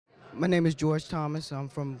My name is George Thomas. I'm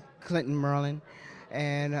from Clinton, Maryland,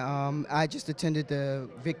 and I just attended the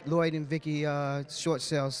Lloyd and Vicky short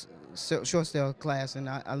sale class, and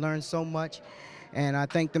I learned so much, and I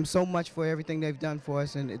thank them so much for everything they've done for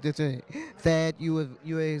us. And Thad, you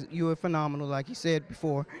were phenomenal, like you said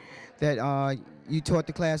before, that you taught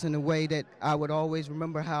the class in a way that I would always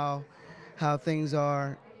remember how things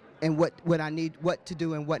are, and what I need, what to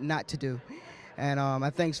do and what not to do. And I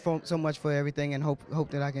thanks so much for everything, and hope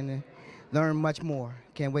that I can learn much more.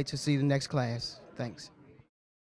 Can't wait to see the next class. Thanks.